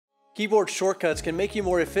Keyboard shortcuts can make you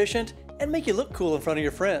more efficient and make you look cool in front of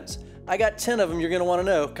your friends. I got 10 of them you're going to want to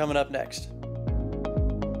know coming up next.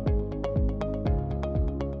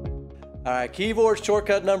 Alright, keyboard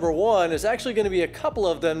shortcut number 1 is actually going to be a couple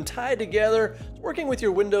of them tied together working with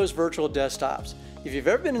your Windows virtual desktops. If you've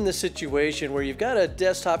ever been in this situation where you've got a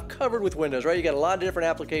desktop covered with windows, right? You got a lot of different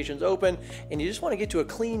applications open and you just want to get to a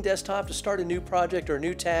clean desktop to start a new project or a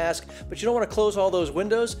new task, but you don't want to close all those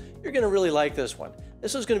windows, you're going to really like this one.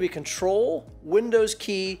 This is going to be Control, Windows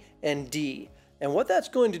key, and D. And what that's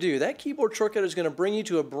going to do, that keyboard shortcut is going to bring you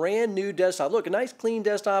to a brand new desktop. Look, a nice clean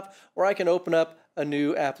desktop where I can open up a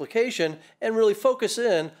new application and really focus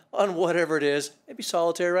in on whatever it is. Maybe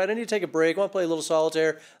solitaire, right? I need to take a break, I want to play a little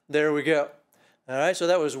solitaire. There we go. All right, so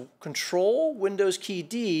that was Control, Windows key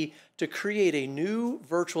D to create a new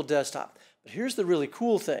virtual desktop. But here's the really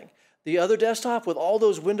cool thing. The other desktop with all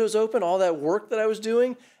those windows open, all that work that I was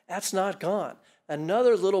doing, that's not gone.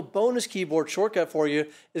 Another little bonus keyboard shortcut for you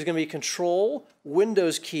is going to be Control,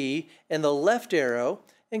 Windows key, and the left arrow,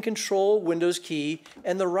 and Control, Windows key,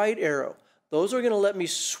 and the right arrow. Those are going to let me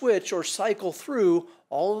switch or cycle through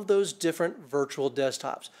all of those different virtual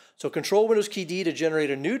desktops. So Control, Windows key D to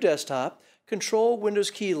generate a new desktop, Control,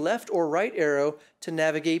 Windows key, left or right arrow to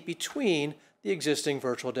navigate between the existing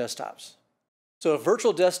virtual desktops. So if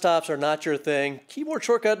virtual desktops are not your thing, keyboard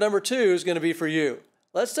shortcut number 2 is going to be for you.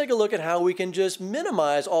 Let's take a look at how we can just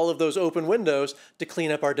minimize all of those open windows to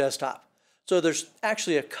clean up our desktop. So there's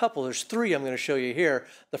actually a couple, there's 3 I'm going to show you here.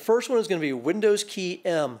 The first one is going to be Windows key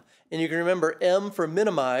M. And you can remember M for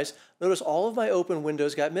minimize. Notice all of my open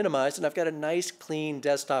windows got minimized and I've got a nice clean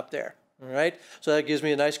desktop there. All right, so that gives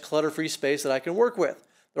me a nice clutter-free space that I can work with.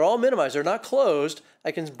 They're all minimized, they're not closed.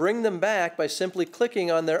 I can bring them back by simply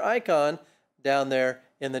clicking on their icon down there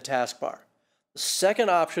in the taskbar. The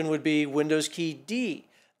second option would be Windows key D.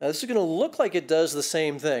 Now this is going to look like it does the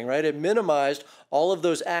same thing, right? It minimized all of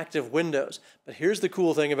those active windows. But here's the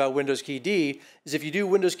cool thing about Windows key D is if you do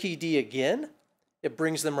Windows key D again, it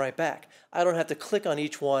brings them right back. I don't have to click on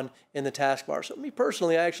each one in the taskbar. So me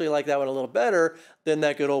personally, I actually like that one a little better than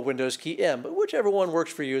that good old Windows key M, but whichever one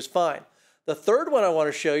works for you is fine. The third one I want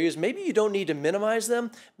to show you is maybe you don't need to minimize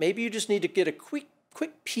them. Maybe you just need to get a quick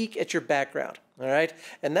peek at your background, all right?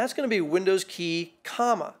 And that's going to be Windows key,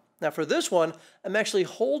 comma. Now for this one, I'm actually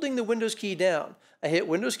holding the Windows key down. I hit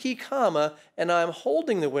Windows key, comma, and I'm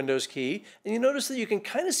holding the Windows key. And you notice that you can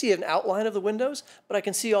kind of see an outline of the windows, but I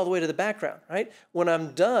can see all the way to the background, right? When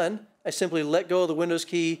I'm done, I simply let go of the Windows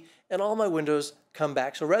key and all my windows come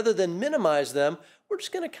back. So rather than minimize them, we're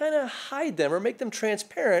just going to kind of hide them or make them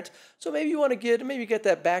transparent. So maybe you want to get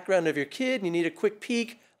that background of your kid and you need a quick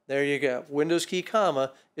peek. There you go. Windows key,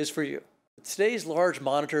 comma is for you. With today's large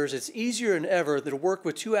monitors, it's easier than ever to work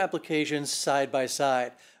with 2 applications side by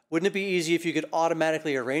side. Wouldn't it be easy if you could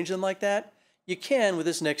automatically arrange them like that? You can with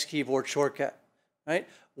this next keyboard shortcut, right?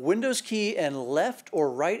 Windows key and left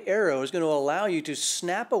or right arrow is going to allow you to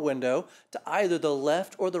snap a window to either the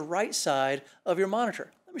left or the right side of your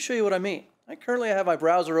monitor. Let me show you what I mean. Currently I have my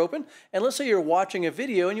browser open, and let's say you're watching a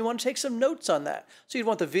video and you want to take some notes on that. So you'd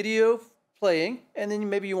want the video playing, and then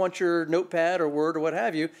maybe you want your notepad or Word or what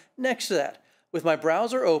have you next to that. With my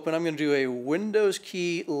browser open, I'm going to do a Windows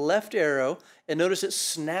key left arrow, and notice it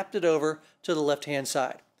snapped it over to the left-hand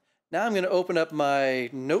side. Now I'm going to open up my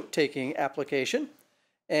note-taking application,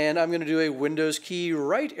 and I'm going to do a Windows key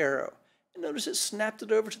right arrow. And notice it snapped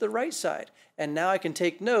it over to the right side. And now I can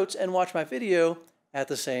take notes and watch my video at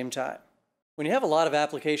the same time. When you have a lot of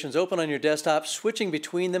applications open on your desktop, switching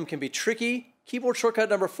between them can be tricky. Keyboard shortcut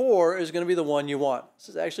number 4 is going to be the one you want. This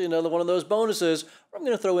is actually another one of those bonuses where I'm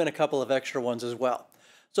going to throw in a couple of extra ones as well.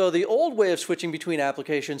 So the old way of switching between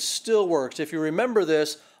applications still works. If you remember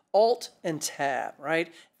this, Alt and Tab, right?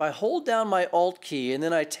 If I hold down my Alt key and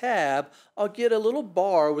then I tab, I'll get a little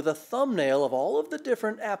bar with a thumbnail of all of the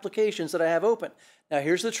different applications that I have open. Now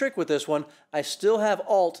here's the trick with this one. I still have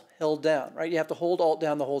Alt held down, right? You have to hold Alt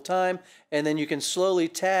down the whole time, and then you can slowly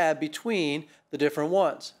tab between the different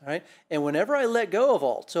ones, right? And whenever I let go of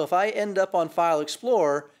Alt, so if I end up on File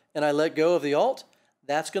Explorer and I let go of the Alt,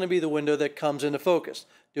 that's going to be the window that comes into focus.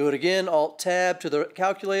 Do it again, Alt Tab to the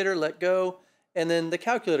calculator, let go, and then the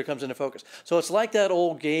calculator comes into focus. So it's like that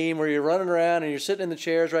old game where you're running around and you're sitting in the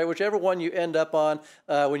chairs, right? Whichever one you end up on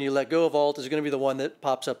when you let go of Alt is going to be the one that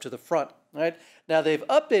pops up to the front, right? Now they've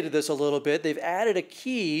updated this a little bit. They've added a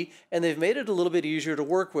key and they've made it a little bit easier to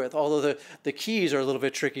work with, although the keys are a little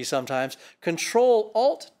bit tricky sometimes. Control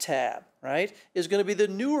Alt Tab, right, is going to be the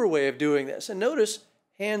newer way of doing this. And notice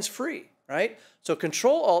hands-free, right? So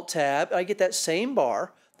Control Alt Tab, I get that same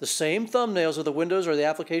bar. the same thumbnails of the windows or the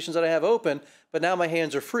applications that I have open, but now my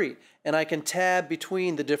hands are free. And I can tab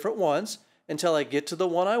between the different ones until I get to the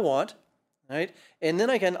one I want, right? And then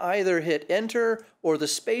I can either hit enter or the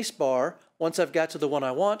space bar once I've got to the one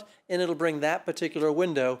I want, and it'll bring that particular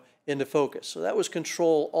window into focus. So that was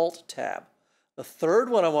Control-Alt-Tab. The third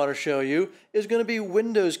one I want to show you is going to be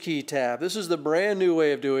Windows Key Tab. This is the brand new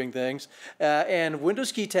way of doing things. And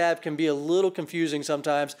Windows Key Tab can be a little confusing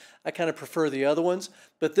sometimes. I kind of prefer the other ones.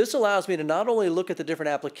 But this allows me to not only look at the different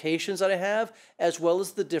applications that I have, as well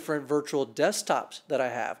as the different virtual desktops that I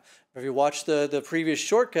have. If you watch the previous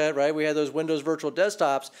shortcut, right, we had those Windows virtual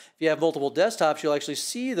desktops. If you have multiple desktops, you'll actually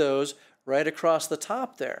see those right across the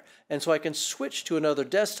top there. And so I can switch to another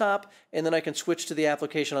desktop, and then I can switch to the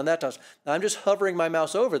application on that desktop. Now I'm just hovering my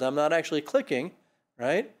mouse over them, not actually clicking,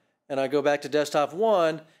 right? And I go back to desktop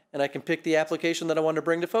 1, and I can pick the application that I want to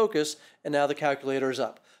bring to focus, and now the calculator is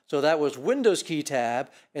up. So that was Windows Key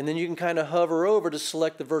Tab, and then you can kind of hover over to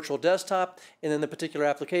select the virtual desktop, and then the particular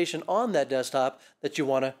application on that desktop that you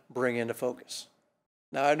want to bring into focus.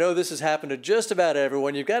 Now, I know this has happened to just about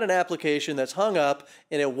everyone. You've got an application that's hung up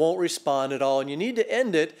and it won't respond at all, and you need to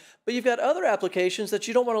end it, but you've got other applications that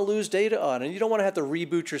you don't want to lose data on, and you don't want to have to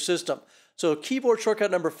reboot your system. So keyboard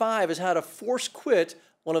shortcut number 5 is how to force quit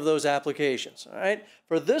one of those applications. All right?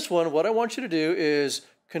 For this one, what I want you to do is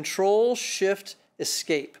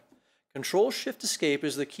Control-Shift-Escape. Control-Shift-Escape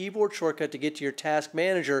is the keyboard shortcut to get to your task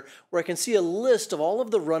manager, where I can see a list of all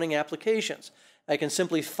of the running applications. I can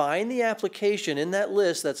simply find the application in that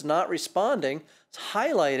list that's not responding,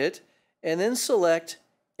 highlight it, and then select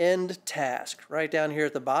End Task right down here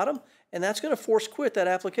at the bottom, and that's going to force quit that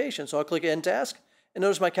application. So I'll click End Task, and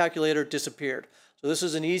notice my calculator disappeared. So this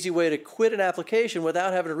is an easy way to quit an application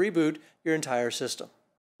without having to reboot your entire system.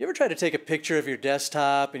 You ever try to take a picture of your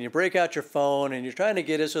desktop and you break out your phone and you're trying to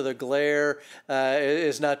get it so the glare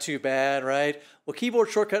is not too bad, right? Well, keyboard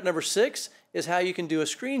shortcut number 6 is how you can do a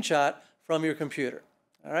screenshot from your computer.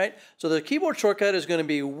 All right, so the keyboard shortcut is going to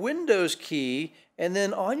be Windows key, and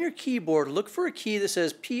then on your keyboard, look for a key that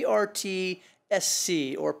says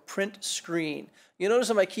PRT-SC or print screen. You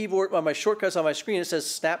notice on my keyboard, on my shortcuts on my screen, it says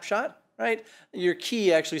snapshot, right? Your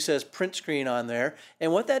key actually says print screen on there,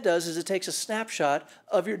 and what that does is it takes a snapshot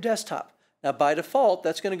of your desktop. Now, by default,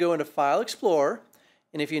 that's going to go into File Explorer,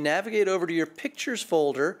 and if you navigate over to your Pictures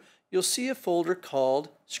folder, you'll see a folder called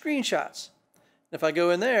Screenshots. If I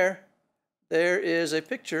go in there, there is a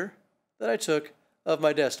picture that I took of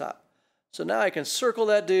my desktop. So now I can circle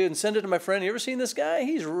that dude and send it to my friend. You ever seen this guy?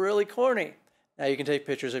 He's really corny. Now you can take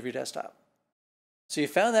pictures of your desktop. So you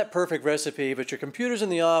found that perfect recipe, but your computer's in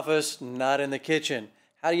the office, not in the kitchen.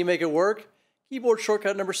 How do you make it work? Keyboard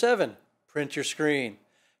shortcut number 7, print your screen.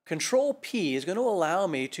 Control-P is going to allow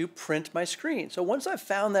me to print my screen. So once I've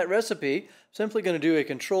found that recipe, I'm simply going to do a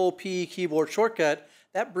Control-P keyboard shortcut.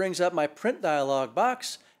 That brings up my print dialog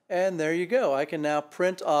box. And there you go. I can now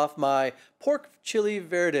print off my pork chili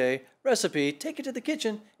verde recipe, take it to the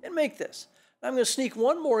kitchen, and make this. Now I'm going to sneak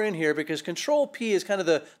one more in here because Control-P is kind of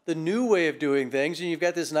the new way of doing things, and you've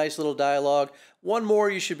got this nice little dialogue. One more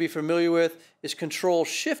you should be familiar with is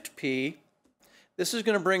Control-Shift-P. This is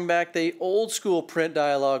going to bring back the old school print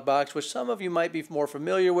dialog box, which some of you might be more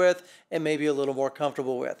familiar with and maybe a little more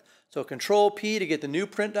comfortable with. So Control-P to get the new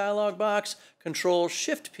print dialog box,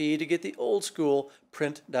 Control-Shift-P to get the old school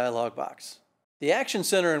print dialog box. The Action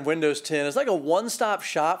Center in Windows 10 is like a one-stop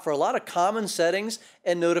shop for a lot of common settings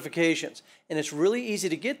and notifications, and it's really easy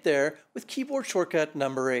to get there with keyboard shortcut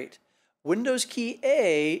number 8. Windows key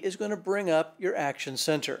A is going to bring up your Action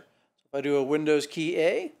Center. So if I do a Windows key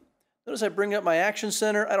A, notice I bring up my Action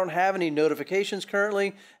Center. I don't have any notifications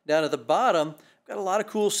currently. Down at the bottom, got a lot of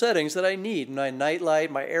cool settings that I need. My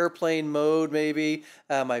nightlight, my airplane mode maybe,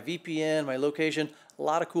 my VPN, my location, a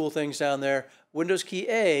lot of cool things down there. Windows key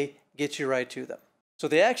A gets you right to them. So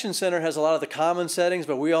the Action Center has a lot of the common settings,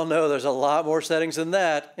 but we all know there's a lot more settings than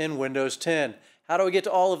that in Windows 10. How do we get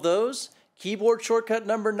to all of those? Keyboard shortcut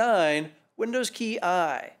number 9, Windows key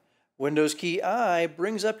I. Windows key I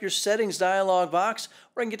brings up your settings dialog box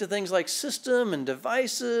where I can get to things like system and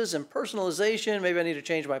devices and personalization. Maybe I need to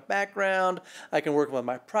change my background. I can work with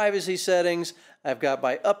my privacy settings. I've got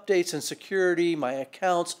my updates and security, my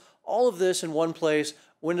accounts, all of this in one place.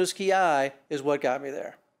 Windows key I is what got me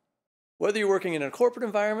there. Whether you're working in a corporate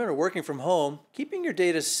environment or working from home, keeping your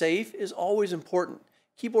data safe is always important.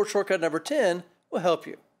 Keyboard shortcut number 10 will help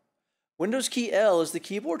you. Windows key L is the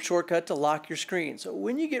keyboard shortcut to lock your screen. So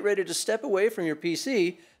when you get ready to step away from your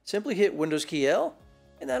PC, simply hit Windows key L,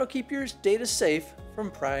 and that'll keep your data safe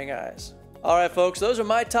from prying eyes. Alright folks, those are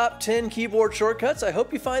my top 10 keyboard shortcuts. I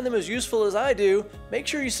hope you find them as useful as I do. Make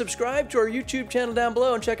sure you subscribe to our YouTube channel down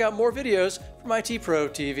below and check out more videos from IT Pro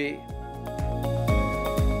TV.